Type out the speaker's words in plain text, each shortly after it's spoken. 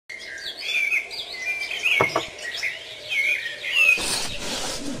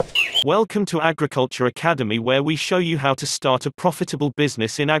Welcome to Agriculture Academy, where we show you how to start a profitable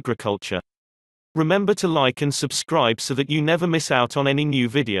business in agriculture. Remember to like and subscribe so that you never miss out on any new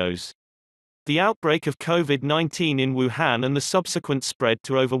videos. The outbreak of COVID-19 in Wuhan and the subsequent spread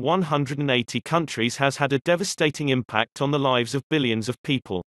to over 180 countries has had a devastating impact on the lives of billions of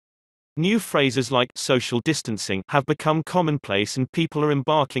people. New phrases like social distancing have become commonplace, and people are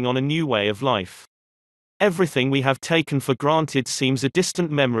embarking on a new way of life. Everything we have taken for granted seems a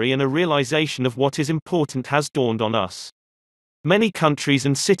distant memory, and a realization of what is important has dawned on us. Many countries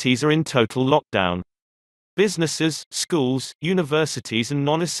and cities are in total lockdown. Businesses, schools, universities and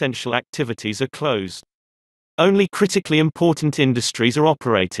non-essential activities are closed. Only critically important industries are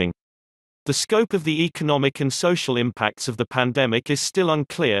operating. The scope of the economic and social impacts of the pandemic is still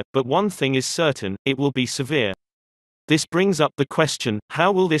unclear, but one thing is certain: it will be severe. This brings up the question: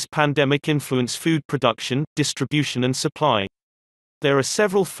 how will this pandemic influence food production, distribution and supply? There are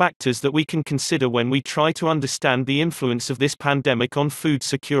several factors that we can consider when we try to understand the influence of this pandemic on food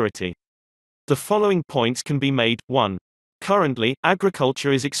security. The following points can be made. 1. Currently,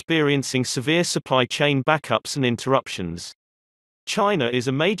 agriculture is experiencing severe supply chain backups and interruptions. China is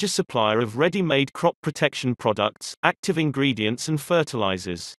a major supplier of ready-made crop protection products, active ingredients and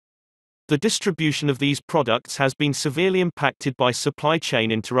fertilizers. The distribution of these products has been severely impacted by supply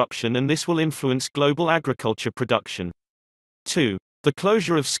chain interruption, and this will influence global agriculture production. 2. The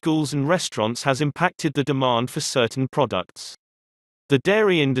closure of schools and restaurants has impacted the demand for certain products. The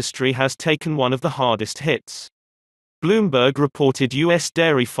dairy industry has taken one of the hardest hits. Bloomberg reported U.S.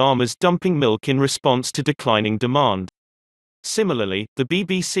 dairy farmers dumping milk in response to declining demand. Similarly, the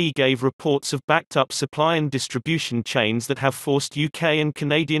BBC gave reports of backed-up supply and distribution chains that have forced UK and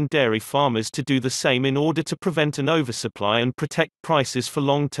Canadian dairy farmers to do the same in order to prevent an oversupply and protect prices for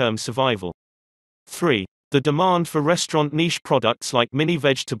long-term survival. 3. The demand for restaurant niche products like mini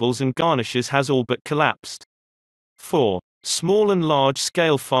vegetables and garnishes has all but collapsed. 4. Small and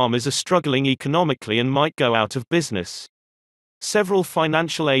large-scale farmers are struggling economically and might go out of business. Several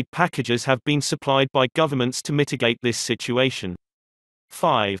financial aid packages have been supplied by governments to mitigate this situation.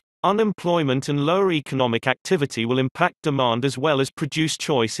 5. Unemployment and lower economic activity will impact demand as well as produce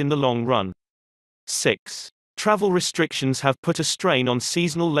choice in the long run. 6. Travel restrictions have put a strain on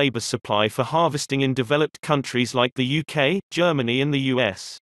seasonal labor supply for harvesting in developed countries like the UK, Germany and the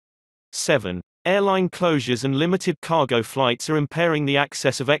US. 7. Airline closures and limited cargo flights are impairing the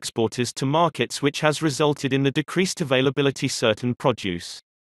access of exporters to markets, which has resulted in the decreased availability of certain produce.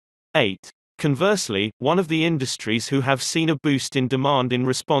 8. Conversely, one of the industries who have seen a boost in demand in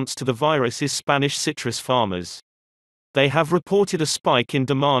response to the virus is Spanish citrus farmers. They have reported a spike in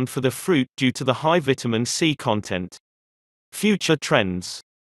demand for the fruit due to the high vitamin C content. Future trends.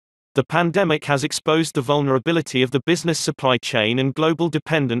 The pandemic has exposed the vulnerability of the business supply chain and global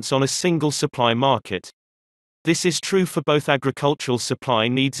dependence on a single supply market. This is true for both agricultural supply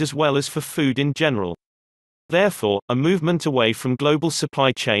needs as well as for food in general. Therefore, a movement away from global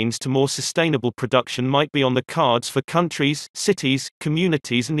supply chains to more sustainable production might be on the cards for countries, cities,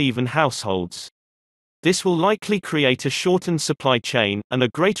 communities and even households. This will likely create a shortened supply chain, and a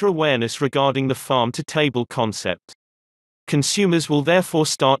greater awareness regarding the farm-to-table concept. Consumers will therefore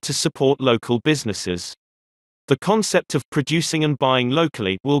start to support local businesses. The concept of producing and buying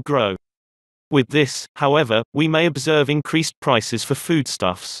locally will grow. With this, however, we may observe increased prices for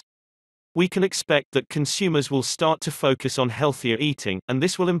foodstuffs. We can expect that consumers will start to focus on healthier eating, and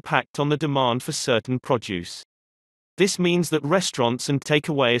this will impact on the demand for certain produce. This means that restaurants and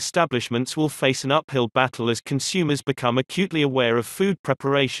takeaway establishments will face an uphill battle as consumers become acutely aware of food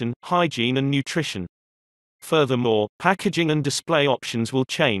preparation, hygiene and nutrition. Furthermore, packaging and display options will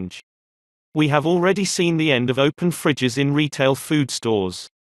change. We have already seen the end of open fridges in retail food stores.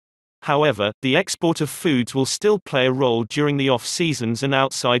 However, the export of foods will still play a role during the off-seasons and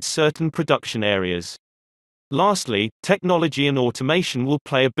outside certain production areas. Lastly, technology and automation will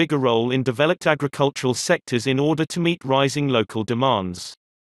play a bigger role in developed agricultural sectors in order to meet rising local demands.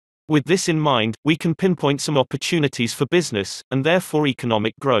 With this in mind, we can pinpoint some opportunities for business, and therefore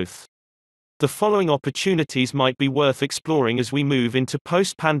economic growth. The following opportunities might be worth exploring as we move into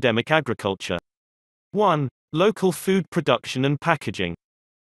post-pandemic agriculture. 1. Local food production and packaging.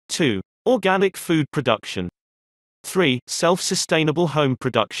 2. Organic food production. 3. Self-sustainable home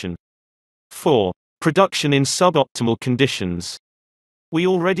production. 4. Production in suboptimal conditions. We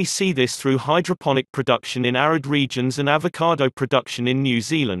already see this through hydroponic production in arid regions and avocado production in New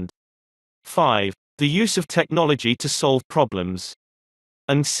Zealand. 5. The use of technology to solve problems.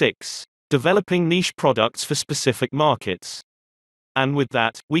 And 6. Developing niche products for specific markets. And with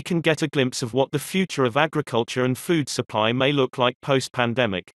that, we can get a glimpse of what the future of agriculture and food supply may look like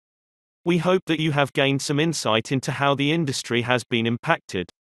post-pandemic. We hope that you have gained some insight into how the industry has been impacted.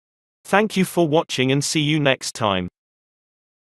 Thank you for watching and see you next time.